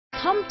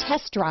Come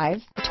test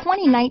drive the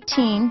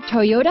 2019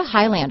 Toyota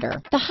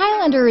Highlander. The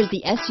Highlander is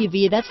the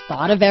SUV that's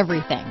thought of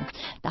everything.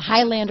 The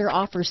Highlander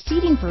offers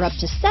seating for up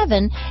to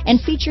 7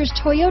 and features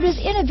Toyota's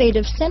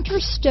innovative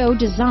center stow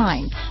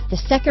design. The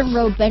second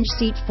row bench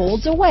seat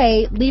folds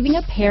away, leaving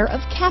a pair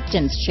of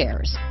captain's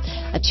chairs.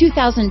 A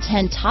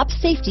 2010 top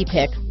safety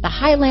pick, the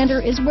Highlander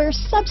is where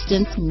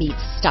substance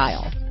meets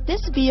style.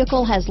 This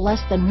vehicle has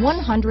less than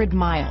 100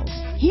 miles.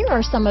 Here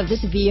are some of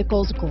this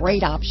vehicle's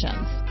great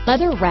options: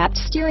 leather-wrapped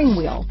steering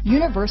wheel,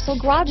 universal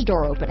garage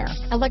door opener,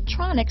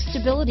 electronic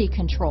stability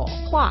control,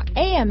 clock,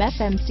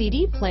 AM/FM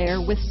CD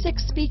player with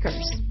 6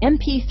 speakers,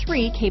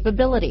 MP3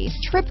 capability,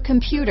 trip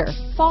computer,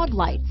 fog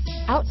lights,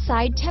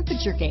 outside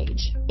temperature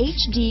gauge,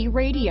 HD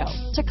radio,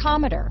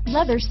 tachometer,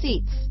 leather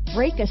seats,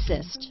 brake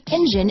assist,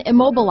 engine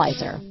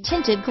immobilizer,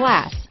 tinted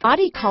glass,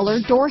 body color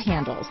door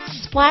handles,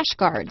 splash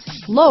guards,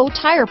 low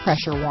tire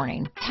pressure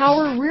warning,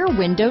 power rear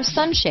window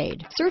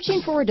sunshade.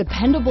 Searching for a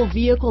dependable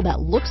vehicle that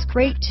looks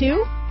great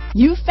too?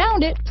 You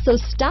found it, so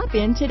stop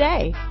in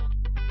today.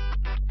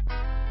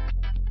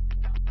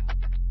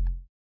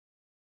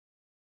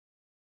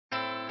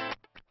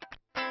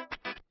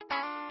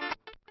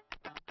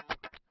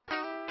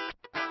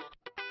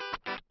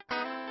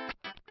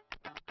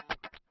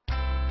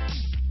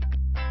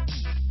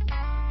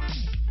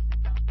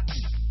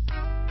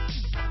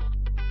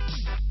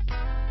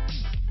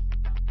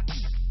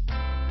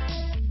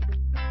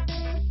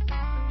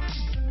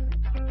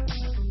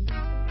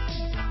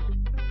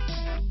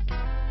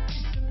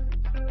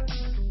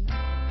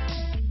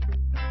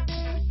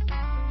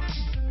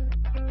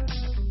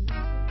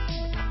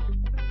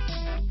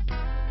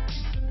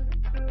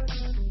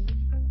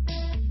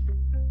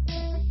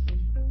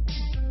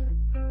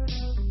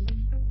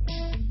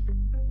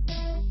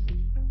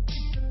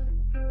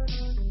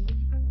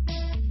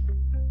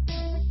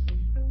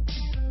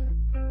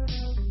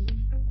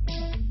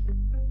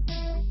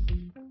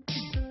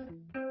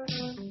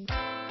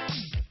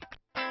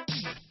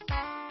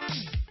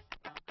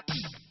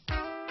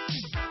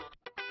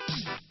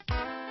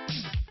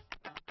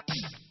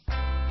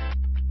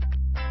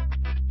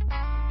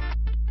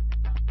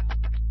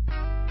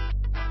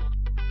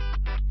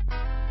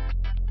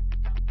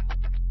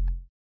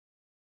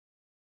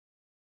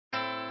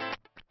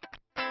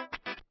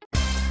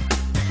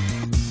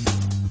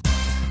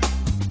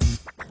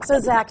 So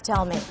Zach,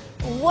 tell me,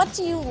 what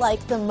do you like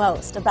the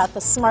most about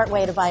the smart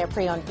way to buy a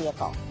pre-owned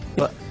vehicle?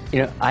 Well,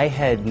 I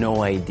had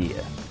no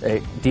idea a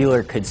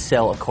dealer could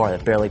sell a car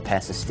that barely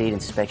passed a state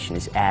inspection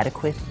is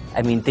adequate.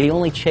 I mean, they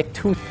only check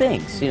 2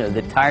 things.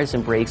 The tires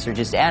and brakes are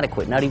just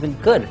adequate, not even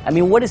good. I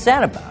mean, what is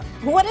that about?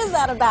 What is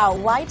that about?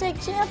 Why take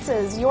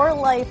chances? Your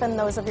life and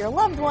those of your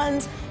loved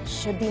ones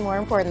should be more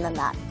important than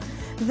that.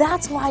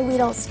 That's why we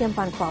don't skimp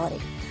on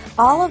quality.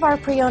 All of our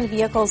pre-owned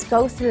vehicles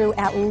go through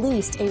at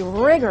least a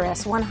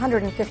rigorous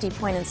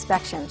 150-point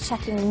inspection,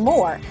 checking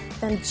more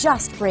than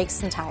just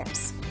brakes and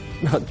tires.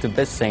 The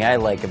best thing I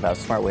like about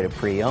Smart Way to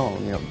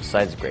Pre-Own,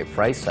 besides the great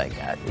price I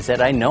got, is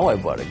that I know I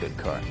bought a good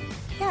car.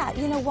 Yeah,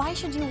 why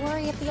should you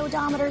worry if the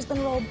odometer's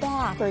been rolled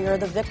back, or you're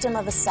the victim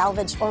of a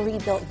salvaged or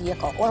rebuilt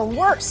vehicle, or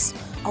worse,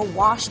 a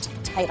washed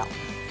title?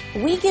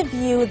 We give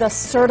you the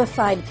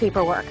certified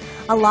paperwork,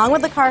 along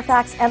with the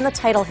Carfax and the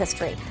title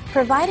history,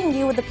 providing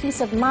you with the peace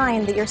of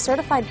mind that your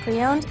certified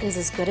pre-owned is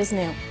as good as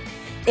new.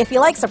 If you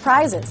like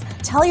surprises,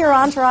 tell your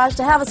entourage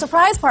to have a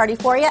surprise party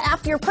for you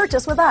after your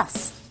purchase with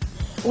us.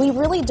 We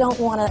really don't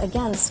want to,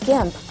 again,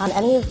 skimp on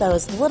any of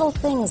those little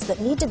things that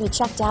need to be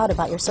checked out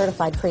about your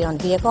certified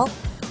pre-owned vehicle.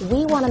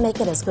 We want to make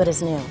it as good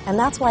as new, and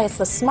that's why it's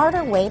the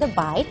smarter way to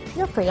buy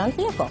your pre-owned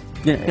vehicle.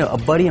 A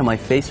buddy on my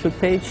Facebook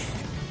page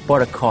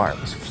bought a car,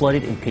 was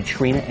flooded in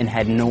Katrina, and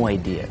had no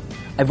idea.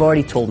 I've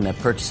already told him that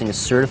purchasing a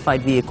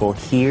certified vehicle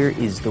here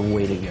is the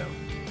way to go.